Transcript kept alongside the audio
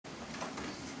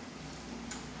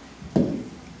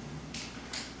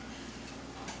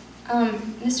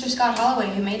Mr. Scott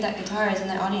Holloway, who made that guitar, is in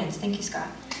the audience. Thank you, Scott.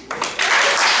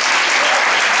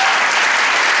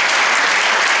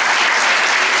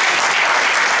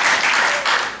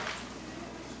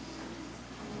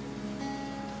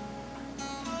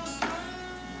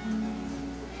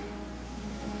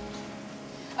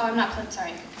 Oh, I'm not playing,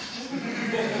 sorry.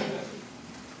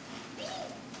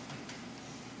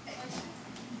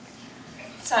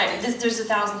 Sorry, there's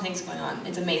 1,000 things going on.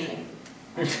 It's amazing.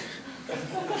 We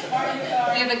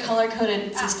have a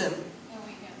color-coded system. Oh,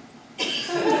 we can.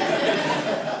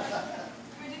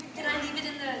 Can I leave it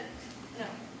in the... No.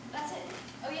 That's it.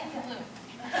 Oh, yeah, blue.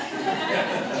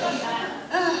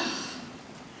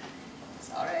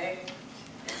 Sorry.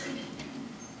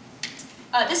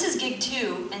 This is gig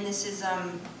 2, and this is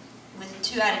with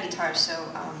 2 added guitars, so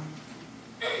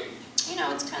you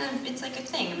know, it's like a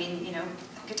thing. I mean, you know,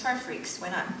 guitar freaks, why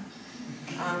not?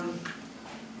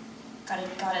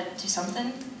 Gotta do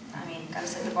something. I mean, gotta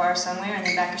set the bar somewhere and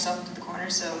then back yourself into the corner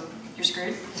so you're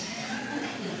screwed.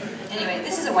 Anyway,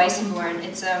 this is a Weissenborn.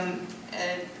 It's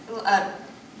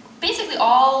basically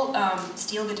all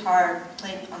steel guitar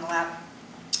played on the lap.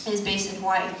 It is based in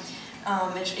Hawaii.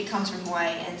 It comes from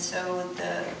Hawaii, and so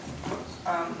the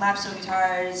lap steel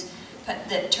guitars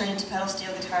that turned into pedal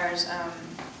steel guitars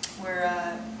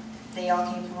they all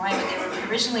came from Hawaii, but they were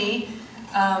originally,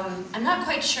 I'm not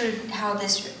quite sure how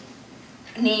this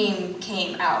name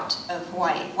came out of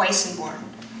Hawaii, Weissenborn.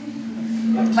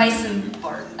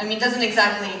 Weissenborn. I mean, it doesn't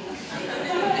exactly...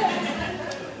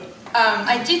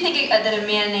 I do think that a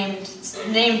man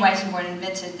named Weissenborn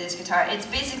invented this guitar. It's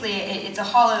basically, it's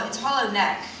hollow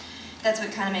neck. That's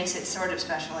what kind of makes it sort of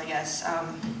special, I guess.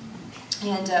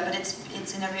 But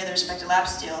it's in every other respect a lap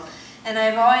steel. And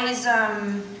I've always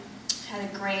had a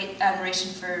great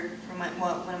admiration for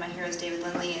one of my heroes, David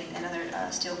Lindley, and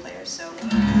other steel players. So,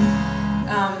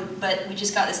 but we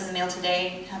just got this in the mail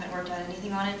today. Haven't worked out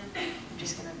anything on it. I'm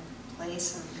just gonna play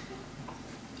some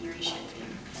fury shit for you.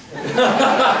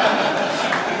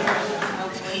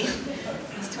 Hopefully,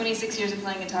 these 26 years of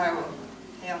playing guitar will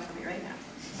pay off for me right now.